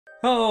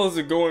How's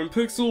it going,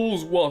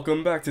 Pixels?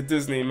 Welcome back to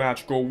Disney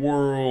Magical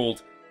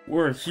World.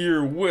 We're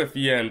here with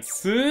Yen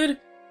Sid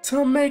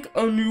to make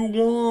a new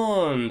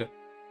wand.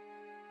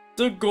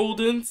 The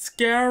Golden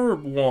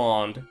Scarab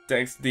Wand,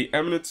 thanks to the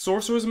Eminent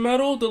Sorcerer's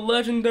Medal, the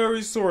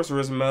Legendary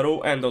Sorcerer's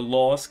Medal, and the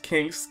Lost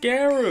King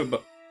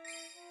Scarab.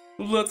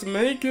 Let's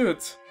make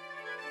it!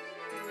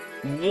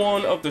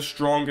 One of the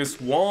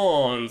strongest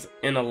wands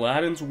in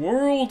Aladdin's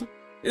world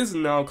is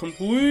now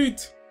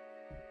complete.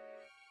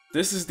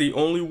 This is the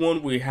only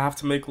one we have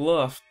to make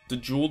left, the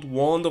Jeweled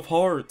Wand of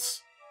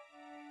Hearts.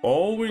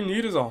 All we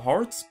need is a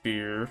heart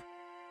spear.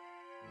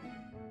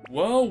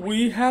 Well,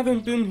 we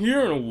haven't been here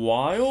in a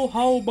while,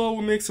 how about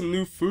we make some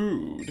new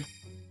food?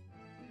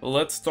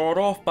 Let's start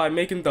off by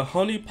making the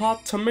Honey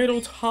Pot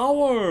Tomato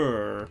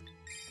Tower.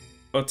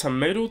 A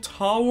tomato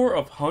tower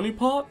of honey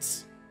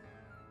pots?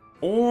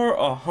 Or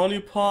a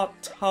honey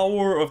pot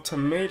tower of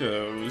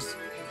tomatoes?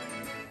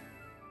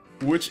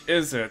 Which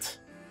is it?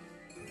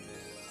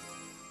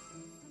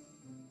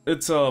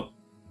 It's a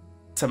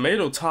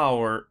tomato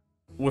tower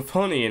with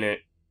honey in it.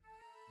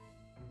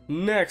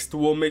 Next,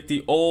 we'll make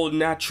the All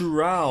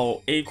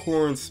Natural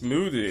Acorn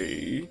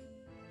Smoothie.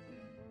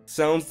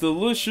 Sounds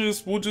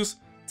delicious. We'll just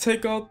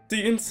take out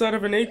the inside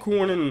of an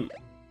acorn and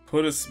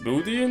put a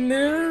smoothie in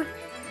there?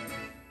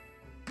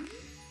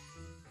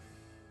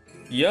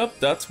 Yep,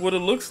 that's what it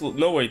looks like.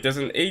 No wait, there's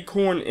an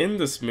acorn in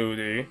the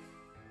smoothie.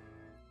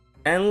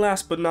 And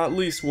last but not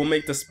least, we'll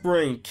make the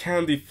Spring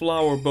Candy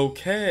Flower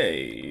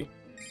Bouquet.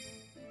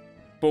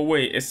 But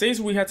wait, it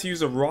says we had to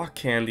use a rock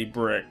candy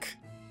brick.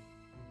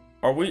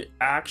 Are we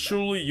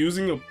actually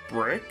using a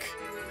brick?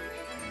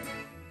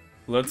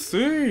 Let's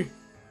see.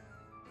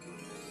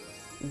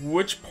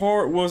 Which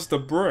part was the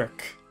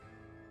brick?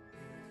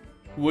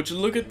 Would you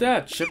look at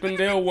that? Chip and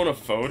Dale want a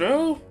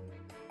photo?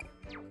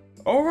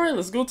 Alright,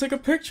 let's go take a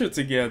picture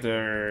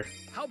together.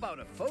 How about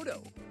a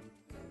photo?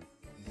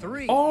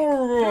 3.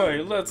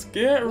 Alright, let's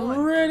get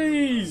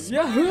ready!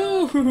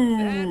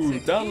 Yahoo!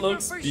 That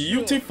looks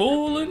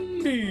beautiful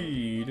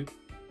indeed.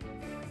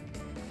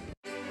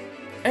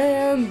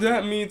 And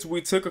that means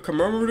we took a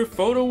commemorative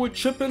photo with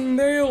Chip and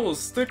Dale,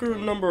 sticker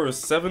number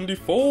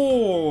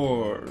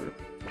 74.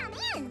 Come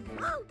in.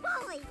 Oh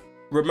boy.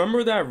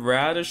 Remember that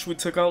radish we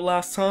took out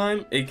last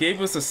time? It gave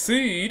us a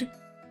seed.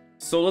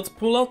 So let's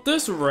pull out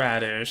this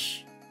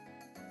radish.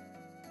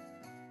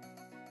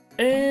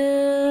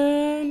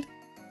 And...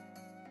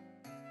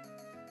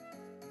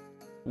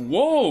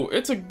 whoa,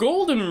 it's a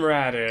golden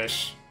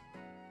radish.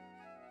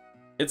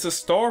 It's a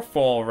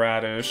starfall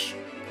radish.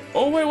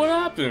 Oh wait, what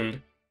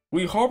happened?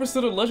 We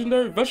harvested a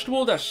legendary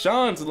vegetable that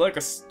shines like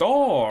a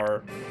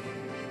star.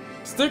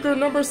 Sticker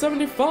number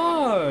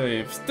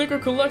 75. Sticker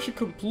collection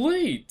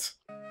complete.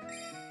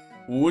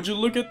 Would you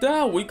look at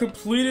that? We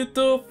completed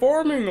the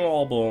farming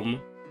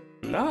album.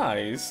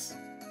 Nice.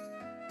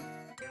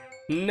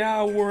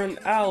 Now we're in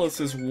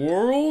Alice's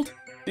world.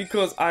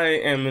 Because I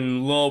am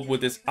in love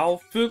with this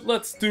outfit,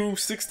 let's do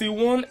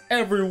 61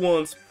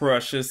 Everyone's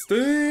Precious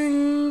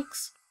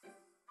Things.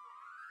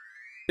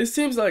 It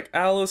seems like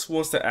Alice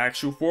wants to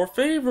ask you for a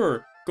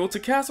favor. Go to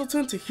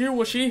Castleton to hear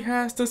what she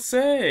has to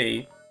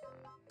say.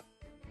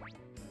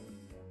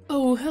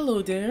 Oh,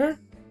 hello there.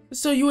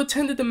 So you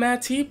attended the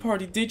Mad Tea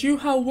Party, did you?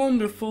 How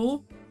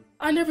wonderful.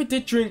 I never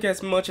did drink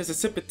as much as a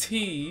sip of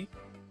tea.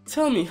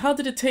 Tell me, how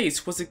did it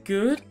taste? Was it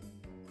good?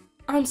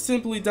 I'm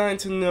simply dying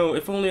to know,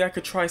 if only I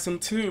could try some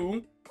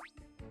too.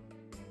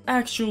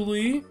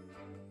 Actually,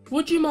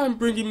 would you mind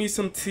bringing me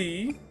some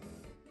tea?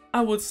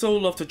 I would so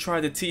love to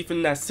try the tea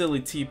from that silly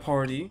tea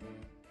party.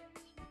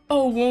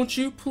 Oh, won't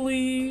you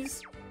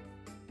please?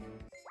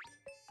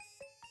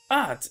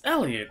 Ah, it's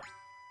Elliot.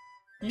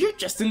 You're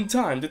just in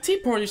time, the tea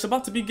party's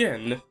about to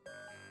begin.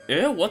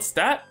 Eh, what's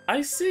that?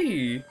 I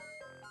see.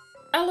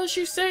 Alice,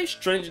 you say?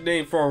 Strange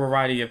name for a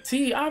variety of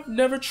tea, I've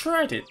never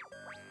tried it.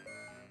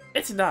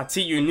 It's not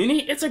tea, you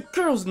ninny, it's a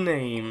girl's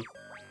name.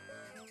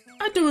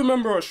 I do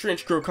remember a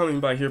strange girl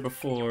coming by here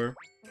before.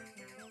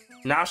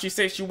 Now she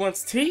says she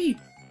wants tea?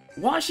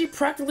 Why, she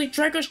practically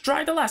drank us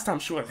dry the last time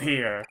she was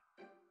here.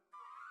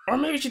 Or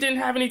maybe she didn't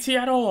have any tea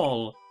at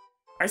all.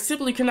 I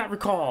simply cannot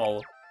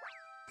recall.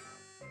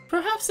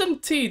 Perhaps some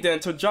tea then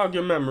to jog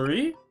your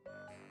memory.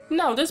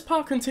 Now this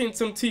pot contains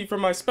some tea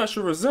from my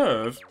special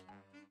reserve.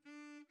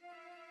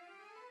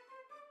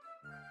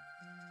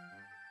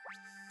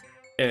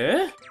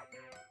 Eh?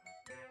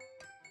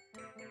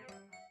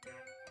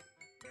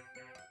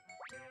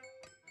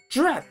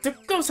 Drat, the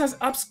ghost has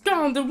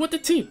absconded with the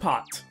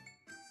teapot!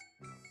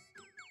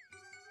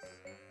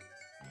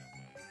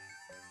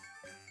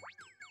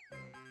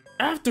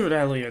 After it,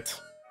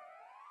 Elliot!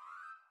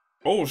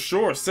 Oh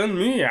sure, send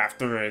me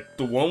after it!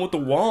 The one with the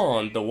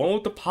wand, the one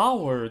with the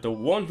power, the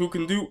one who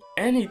can do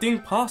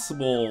anything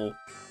possible!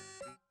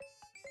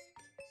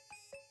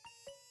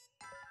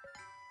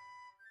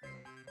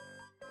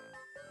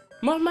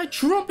 My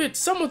trumpet!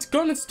 Someone's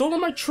gone and stolen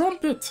my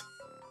trumpet!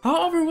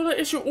 However, will I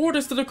issue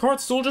orders to the cart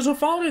soldiers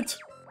without it?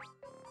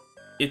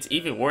 It's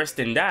even worse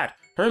than that.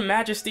 Her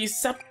Majesty's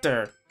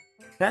scepter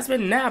has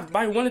been nabbed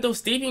by one of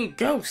those thieving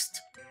ghosts.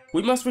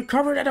 We must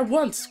recover it at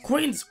once!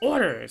 Queen's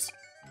orders!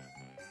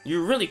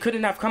 You really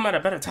couldn't have come at a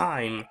better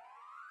time.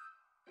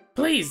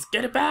 Please,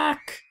 get it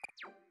back!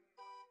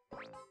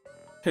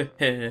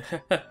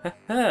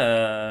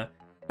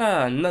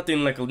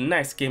 Nothing like a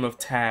nice game of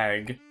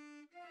tag.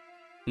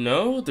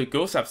 No, the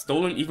ghosts have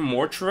stolen even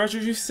more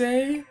treasures, you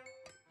say?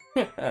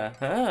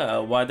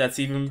 Why, that's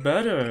even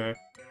better.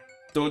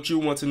 Don't you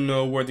want to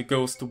know where the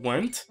ghost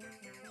went?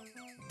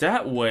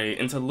 That way,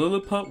 into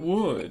Lilliput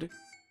Wood.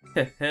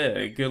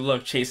 Good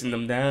luck chasing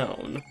them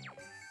down.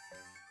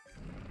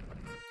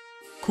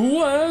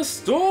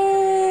 Quest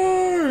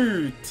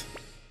start!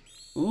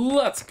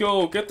 Let's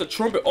go get the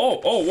trumpet.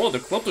 Oh, well, the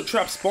Klepto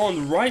Trap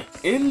spawned right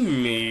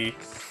in me.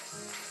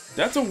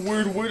 That's a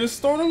weird way to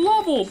start a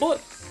level,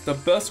 but the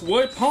best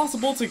way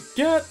possible to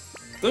get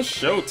the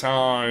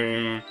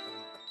showtime.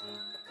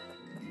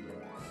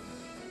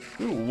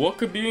 Ooh, what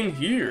could be in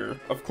here?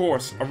 Of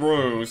course, a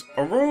rose.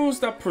 A rose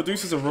that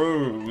produces a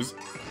rose.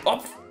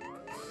 Up!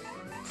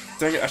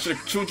 Dang it, I should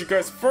have killed you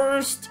guys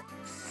first!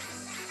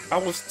 I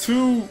was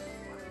too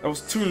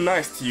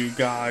nice to you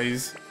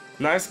guys.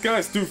 Nice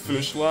guys do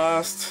finish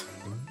last.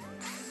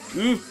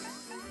 Ugh.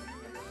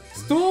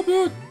 Stop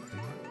it!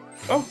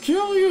 I'll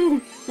kill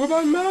you with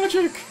my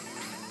magic!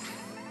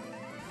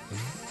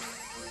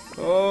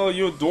 Oh,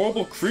 you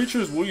adorable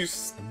creatures, will you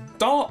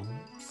stop?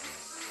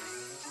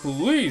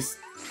 Please!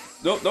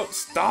 No,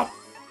 stop!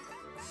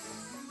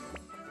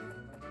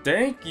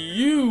 Thank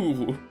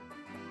you!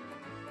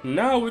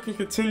 Now we can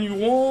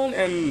continue on,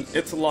 and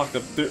it's locked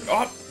up there.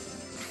 Ah!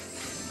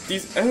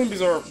 These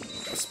enemies are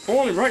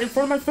spawning right in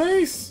front of my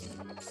face!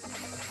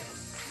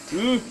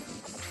 Ugh.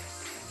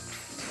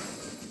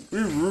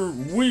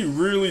 We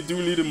really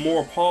do need a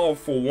more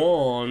powerful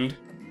wand.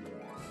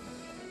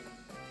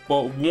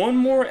 But one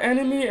more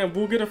enemy and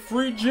we'll get a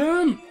free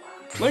gem!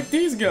 Like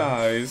these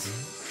guys!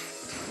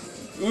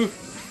 Ugh.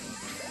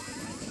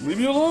 Leave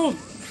me alone!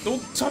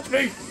 Don't touch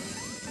me!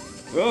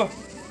 Ugh.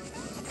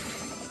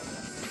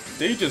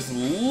 They just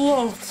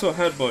love to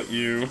headbutt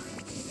you.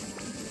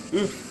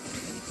 Ugh.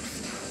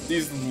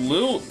 These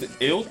little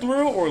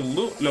Ilthrill or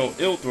no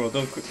Ilthrill,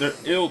 they're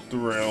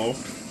Ilthrill.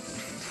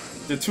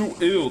 They're too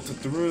ill to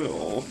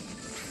thrill.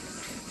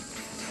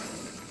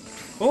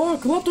 Oh,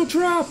 Klepto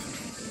Trap!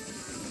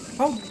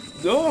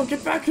 Oh,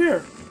 get back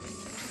here!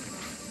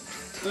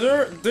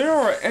 There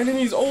are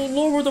enemies all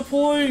over the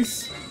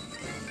place.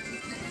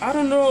 I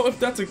don't know if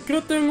that's a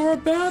good thing or a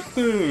bad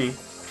thing.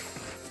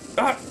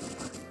 Ah,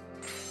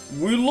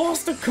 we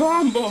lost the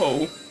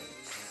combo.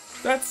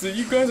 That's it.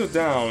 You guys are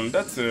down.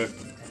 That's it.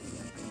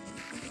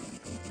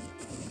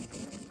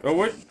 Oh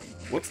wait,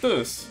 what's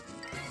this?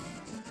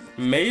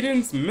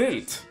 Maiden's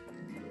Mint.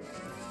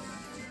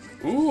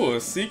 Ooh,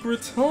 a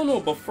secret tunnel,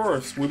 but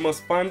first we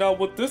must find out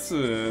what this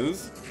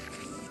is.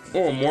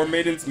 Oh, more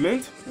Maiden's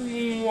Mint?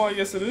 Why,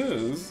 yes it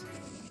is.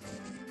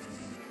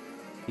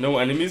 No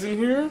enemies in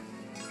here?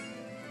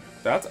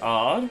 That's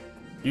odd.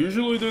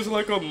 Usually there's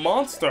like a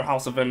monster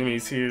house of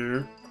enemies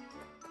here.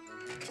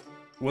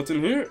 What's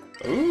in here?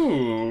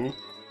 Ooh,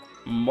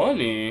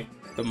 money.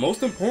 The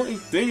most important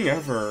thing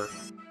ever.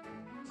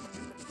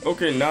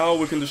 Okay, now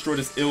we can destroy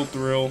this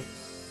Ilthrill.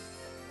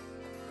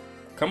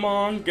 Come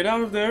on, get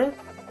out of there.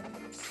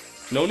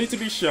 No need to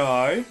be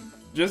shy.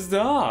 Just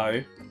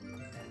die.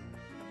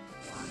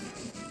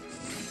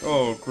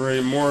 Oh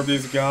great, more of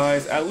these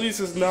guys. At least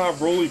it's not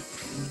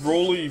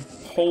roly-poly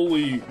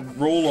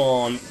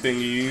roll-on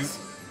thingies.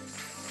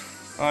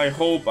 I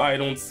hope I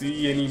don't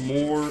see any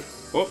more.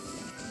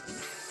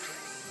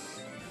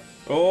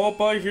 Oh,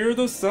 I hear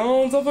the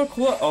sounds of a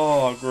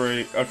oh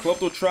great, a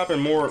Klepto Trap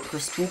and more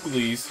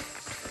Spooklies.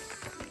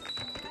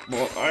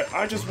 Well,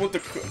 I just want the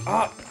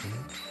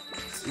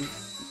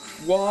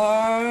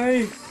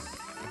why?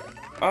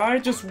 I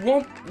just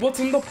want what's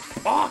in the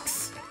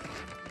box.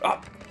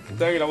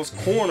 Dang it, I was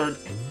cornered.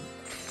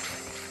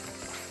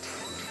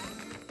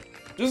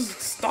 Just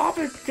stop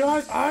it,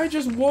 guys. I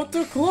just want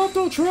the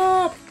Klepto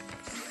Trap.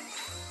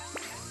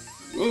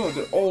 Ugh,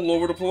 they're all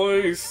over the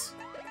place.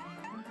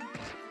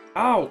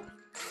 Ow.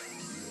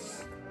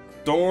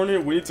 Darn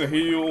it, we need to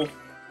heal.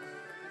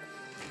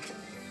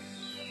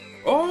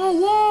 Oh,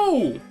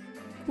 whoa!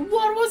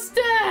 What was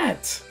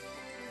that?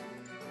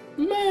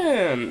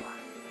 Man.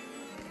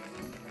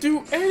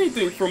 Do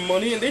anything for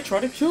money and they try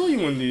to kill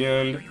you in the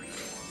end.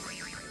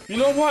 You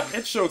know what?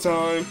 It's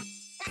showtime.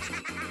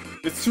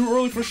 It's too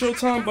early for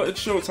showtime, but it's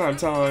showtime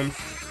time.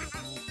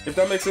 If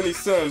that makes any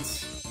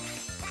sense.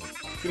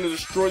 I'm gonna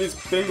destroy these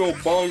bingo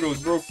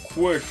bongos real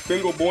quick.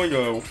 Bingo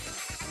boingo.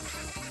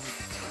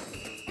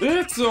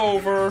 It's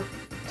over!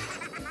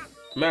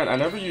 Man, I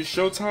never used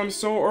showtime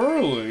so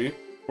early.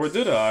 Or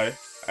did I?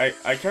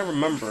 I can't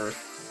remember.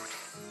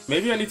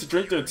 Maybe I need to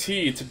drink their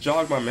tea to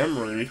jog my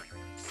memory.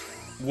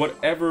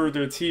 Whatever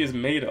their tea is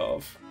made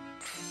of.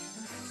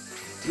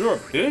 You're a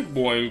big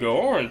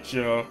boingo, aren't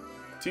ya?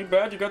 Too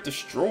bad you got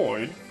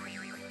destroyed.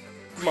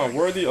 Come on,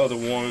 where are the other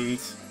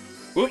ones?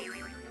 Whoop.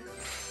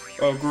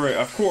 Oh great,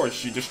 of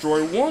course, you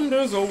destroy one,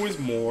 there's always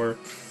more.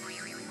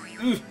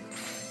 Ugh.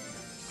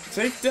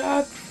 Take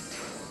that!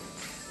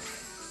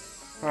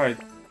 Alright,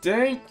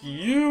 thank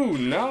you!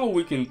 Now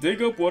we can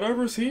dig up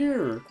whatever's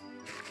here.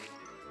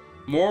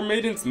 More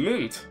Maiden's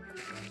Mint.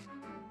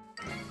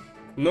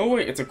 No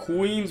wait, it's a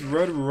Queen's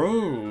Red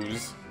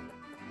Rose.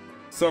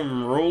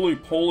 Some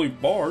roly-poly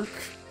bark.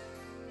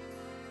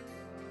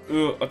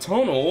 A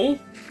tunnel.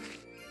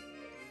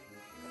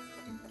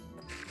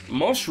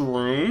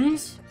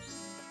 Mushrooms.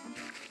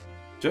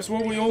 Just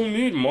what we all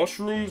need.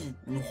 Mushrooms,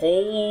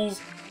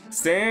 holes,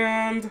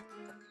 sand.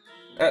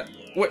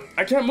 Wait,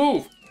 I can't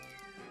move.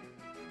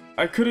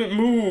 I couldn't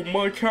move.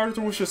 My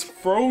character was just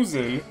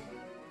frozen.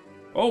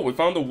 Oh, we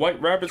found the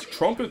White Rabbit's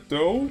trumpet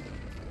though.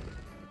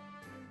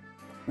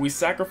 We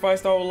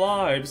sacrificed our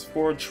lives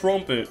for a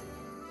trumpet.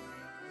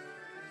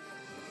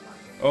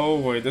 Oh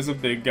wait, there's a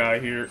big guy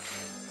here.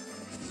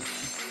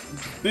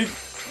 Big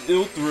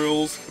ill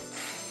thrills.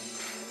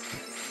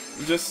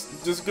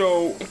 Just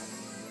go.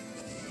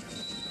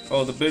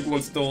 Oh, the big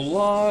one's still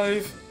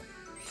alive.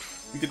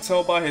 You can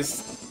tell by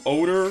his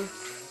odor.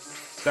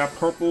 That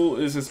purple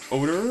is his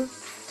odor.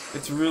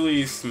 It's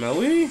really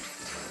smelly.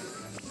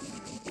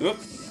 Oop.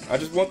 I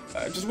just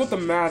want the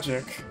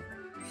magic.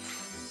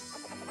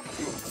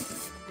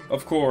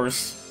 Of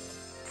course.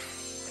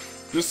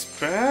 Just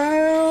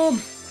spam!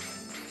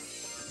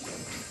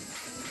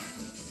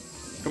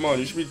 Come on,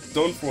 you should be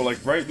done for,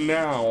 like, right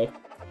now.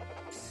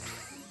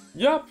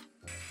 Yep!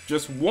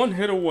 Just one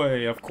hit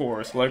away, of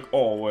course, like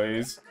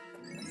always.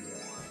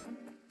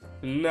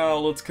 Now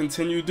let's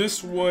continue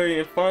this way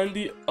and find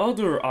the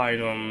other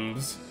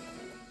items.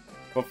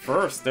 But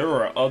first, there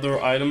are other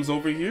items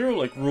over here,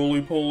 like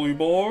roly-poly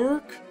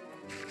bark.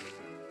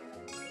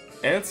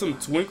 And some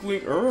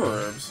twinkling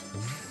herbs.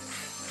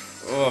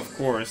 Oh, of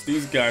course,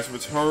 these guys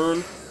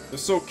return. They're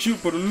so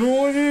cute but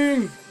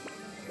annoying!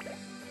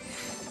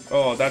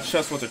 Oh, that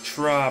chest was a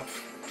trap.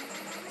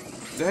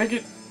 Dang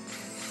it.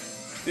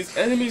 These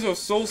enemies are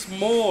so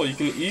small, you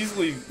can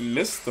easily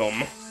miss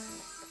them.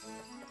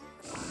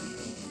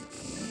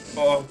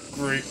 Oh,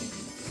 great.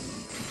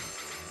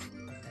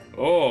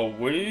 Oh,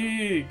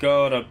 we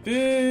got a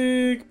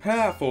big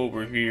path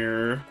over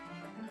here.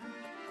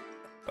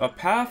 A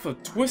path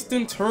of twists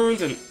and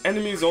turns and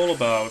enemies all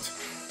about.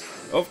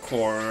 Of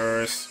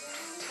course.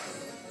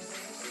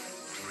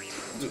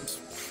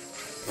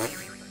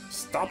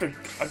 Stop it,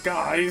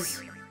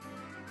 guys.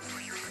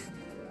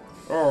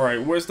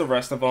 Alright, where's the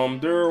rest of them?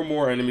 There are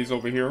more enemies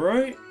over here,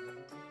 right?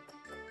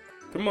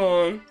 Come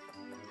on.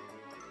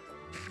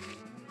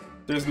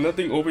 There's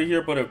nothing over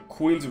here but a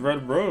Queen's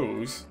Red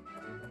Rose.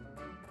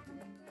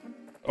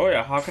 Oh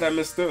yeah, how could I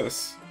miss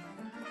this?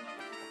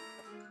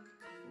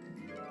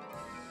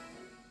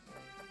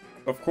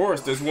 Of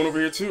course, there's one over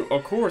here too.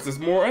 Of course, there's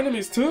more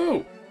enemies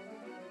too!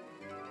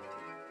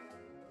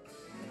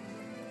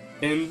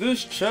 In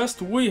this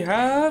chest we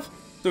have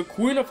the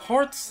Queen of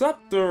Hearts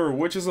Scepter,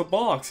 which is a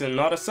box and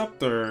not a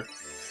scepter.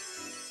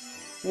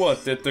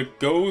 What, did the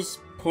ghosts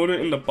put it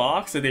in the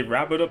box? Did they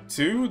wrap it up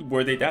too?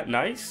 Were they that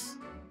nice?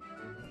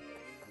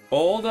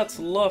 All that's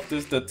left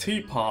is the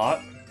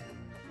teapot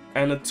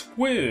and a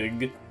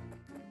twig.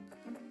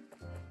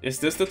 Is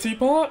this the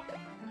teapot?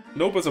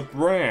 Nope, it's a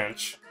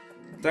branch.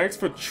 Thanks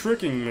for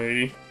tricking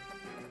me.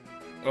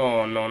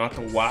 Oh no, not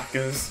the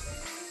whackers.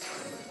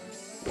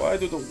 Why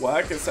do the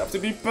whackers have to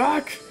be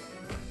back?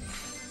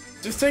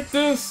 Just take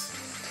this!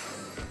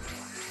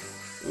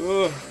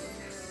 Ugh.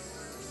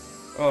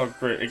 Oh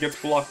great, it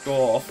gets blocked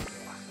off.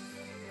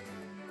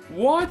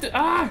 What?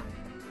 Ah!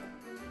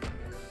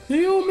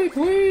 Heal me,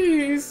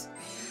 please!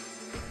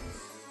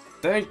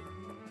 Thank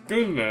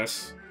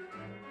goodness.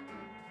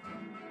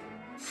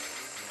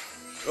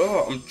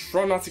 Oh, I'm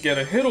trying not to get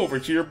a hit over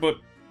here, but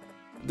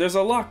there's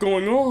a lot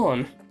going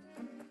on.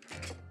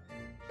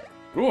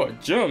 Oh, a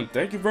gem,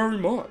 thank you very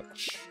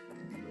much.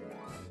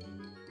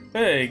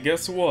 Hey,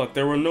 guess what?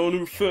 There were no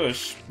new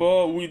fish,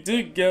 but we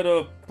did get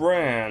a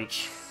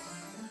branch.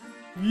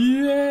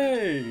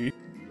 Yay!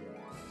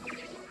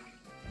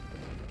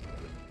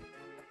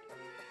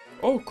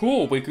 Oh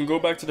cool, we can go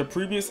back to the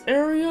previous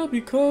area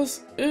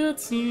because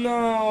it's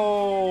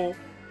now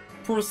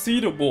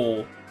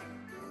proceedable.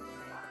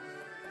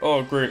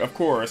 Oh great, of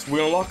course.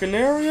 We unlock an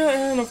area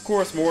and of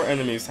course more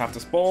enemies have to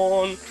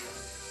spawn.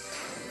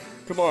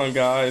 Come on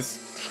guys,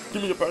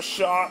 give me your best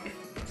shot.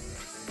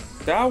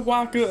 That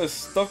whacker is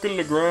stuck in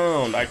the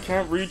ground. I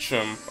can't reach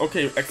him.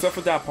 Okay, except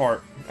for that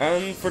part.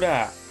 And for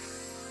that.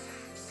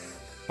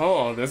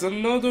 Oh, there's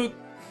another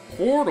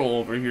portal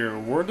over here.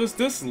 Where does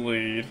this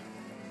lead?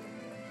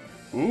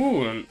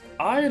 Ooh, an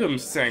item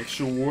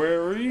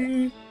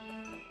sanctuary.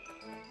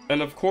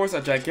 And of course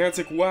a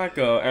gigantic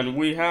whacker, and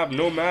we have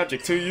no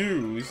magic to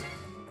use.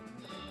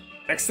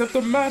 Except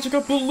the magic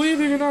of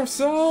believing in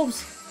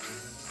ourselves.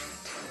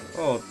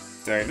 Oh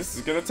dang, this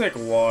is gonna take a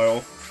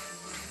while.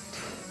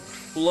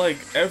 Like,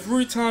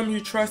 every time he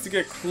tries to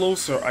get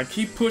closer, I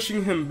keep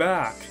pushing him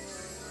back.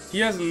 He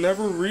has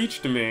never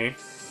reached me.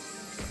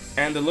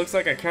 And it looks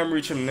like I can't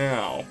reach him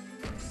now.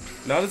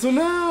 Not until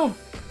now!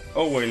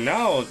 Oh wait,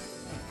 now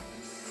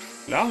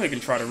he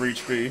can try to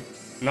reach me.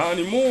 Not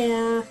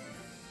anymore!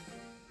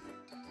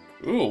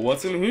 Ooh,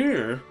 what's in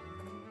here?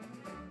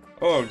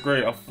 Oh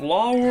great, a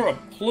flower, a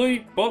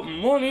plate, but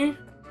money?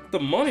 The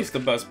money's the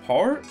best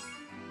part.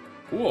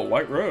 Ooh, a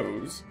white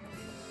rose.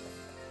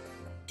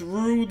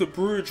 Through the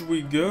bridge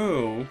we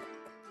go.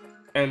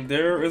 And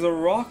there is a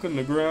rock on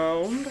the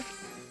ground.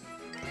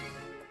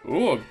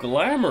 Ooh, a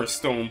glamour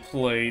stone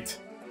plate.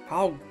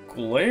 How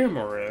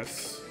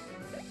glamorous.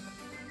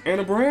 And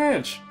a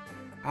branch.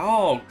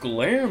 How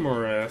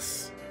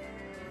glamorous.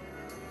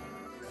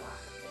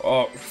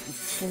 Oh,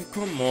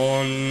 come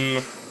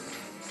on.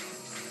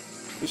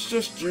 It's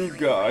just you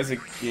guys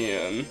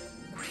again.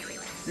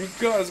 You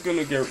guys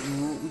gonna get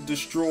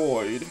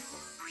destroyed.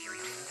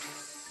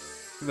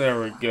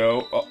 There we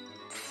go. Oh.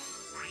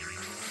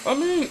 I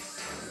mean,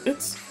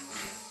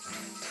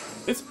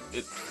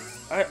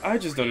 I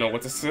just don't know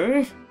what to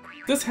say.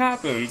 This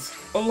happens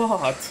a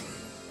lot.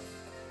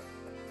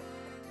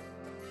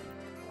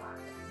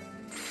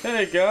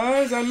 Hey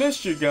guys, I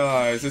missed you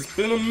guys. It's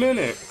been a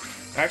minute.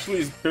 Actually,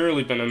 it's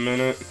barely been a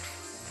minute.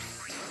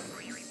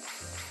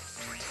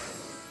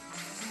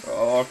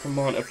 Oh, come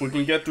on. If we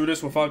can get through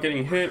this without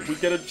getting hit, we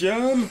get a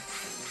gem.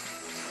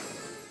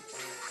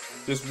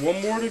 Just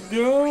one more to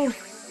go.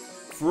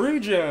 Free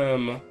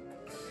gem.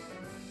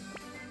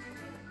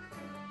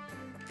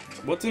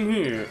 What's in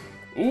here?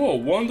 Ooh, a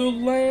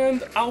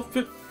Wonderland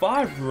Outfit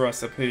 5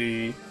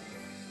 recipe.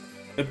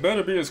 It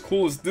better be as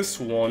cool as this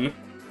one.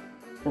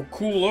 Or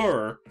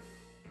cooler.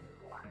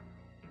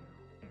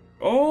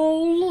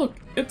 Oh, look!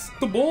 It's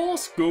the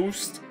Boss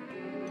Ghost!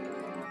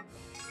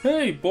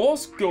 Hey,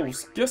 Boss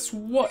Ghost, guess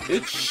what?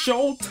 It's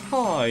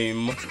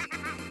showtime!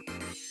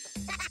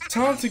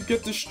 Time to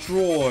get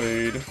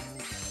destroyed.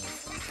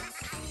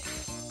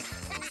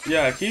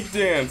 Yeah, keep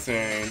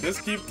dancing.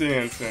 Just keep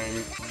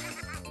dancing.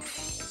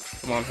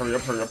 Come on, hurry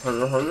up, hurry up,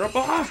 hurry up, hurry up!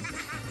 Ah!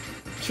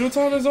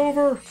 Showtime is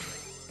over!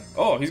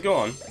 Oh, he's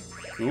gone.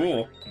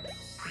 Cool.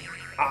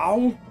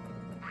 Ow!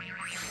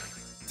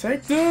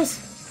 Take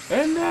this!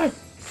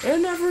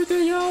 And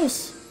everything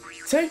else!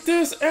 Take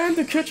this and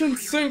the kitchen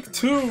sink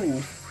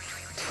too!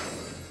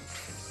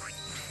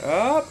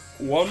 Up!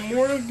 One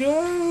more to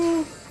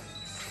go!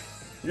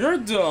 You're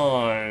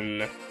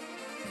done!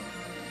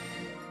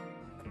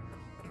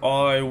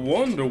 I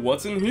wonder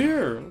what's in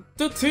here?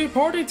 The Tea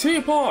Party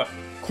Teapot!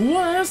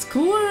 Quest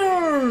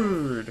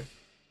cleared!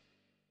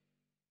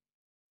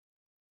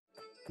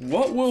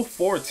 What will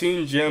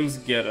 14 gems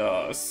get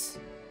us?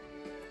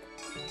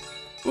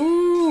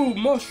 Ooh,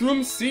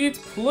 mushroom seeds,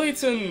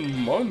 plates, and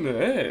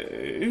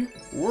money.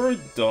 We're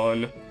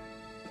done.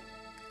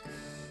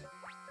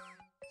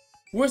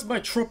 Where's my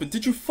trumpet?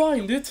 Did you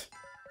find it?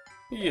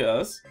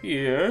 Yes,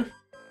 here.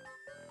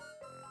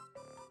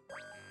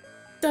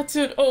 That's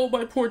it. Oh,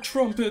 my poor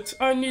trumpet.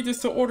 I need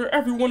this to order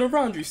everyone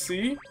around, you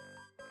see?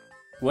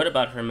 What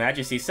about Her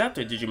Majesty's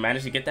scepter? Did you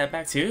manage to get that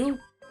back too?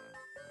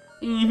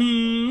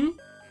 Mm-hmm.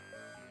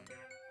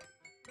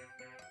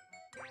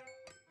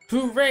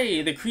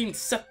 Hooray! The Queen's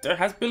scepter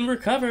has been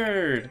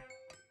recovered!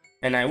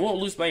 And I won't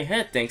lose my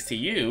head thanks to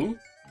you.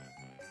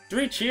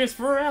 3 cheers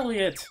for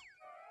Elliot!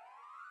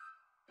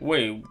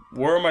 Wait,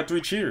 where are my 3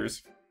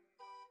 cheers?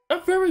 A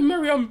very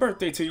merry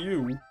birthday to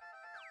you!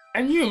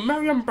 And you,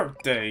 merry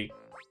birthday!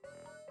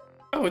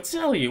 Oh, it's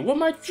Elliot. What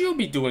might you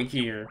be doing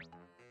here?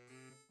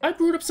 I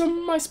brewed up some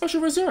of my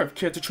special reserve.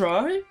 Care to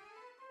try?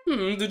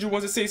 Did you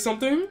want to say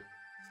something?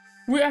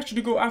 We asked you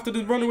to go after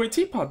the runaway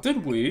teapot,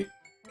 did we?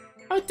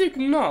 I think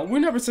not. We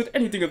never said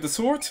anything of the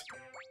sort.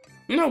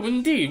 No,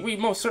 indeed. We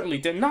most certainly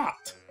did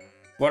not.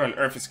 What on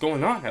earth is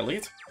going on,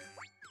 Elliot?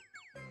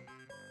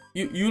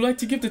 You like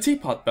to give the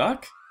teapot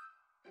back?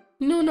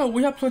 No,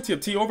 we have plenty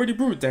of tea already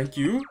brewed, thank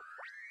you.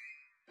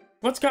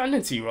 What's gotten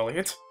into you,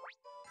 Elliot?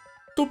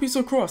 Don't be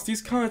so cross.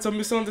 These kinds of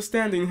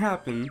misunderstandings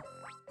happen.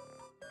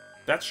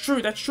 That's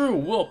true.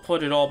 We'll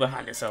put it all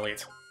behind us,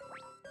 Elliot.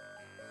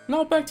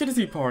 Now back to the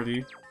tea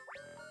party.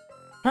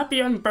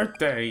 Happy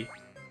birthday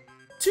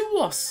to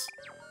us.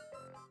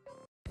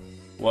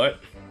 What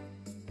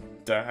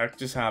the heck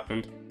just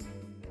happened?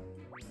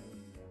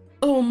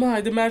 Oh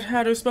my, the Mad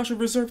Hatter special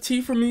reserve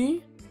tea for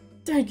me?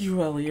 Thank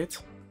you, Elliot.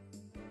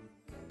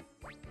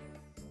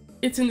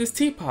 It's in this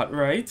teapot,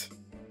 right?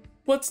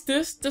 What's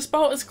this? The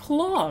spout is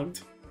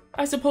clogged.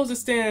 I suppose it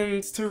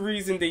stands to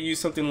reason they use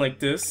something like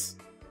this.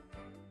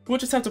 We'll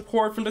just have to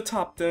pour it from the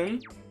top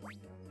then.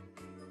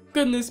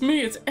 Goodness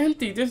me, it's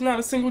empty. There's not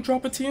a single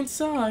drop of tea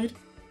inside.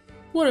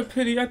 What a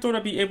pity. I thought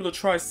I'd be able to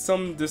try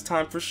some this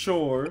time for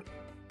sure.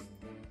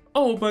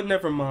 Oh, but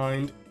never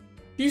mind.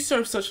 You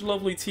serve such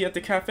lovely tea at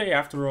the cafe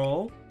after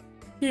all.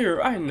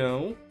 Here, I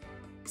know.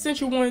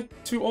 Since you went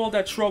to all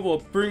that trouble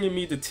of bringing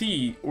me the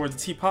tea, or the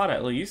teapot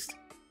at least,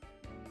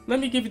 let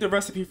me give you the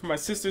recipe for my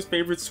sister's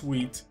favorite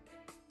sweet.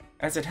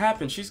 As it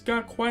happens, she's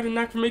got quite a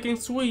knack for making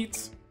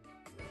sweets.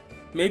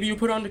 Maybe you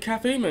put it on the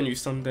cafe menu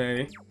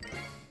someday.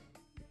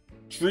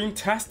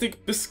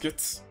 Dreamtastic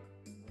biscuits.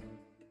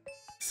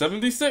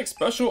 76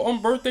 special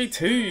on birthday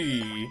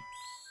tea.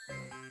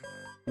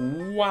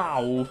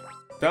 Wow,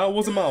 that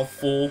was a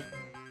mouthful.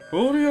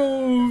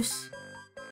 Adios.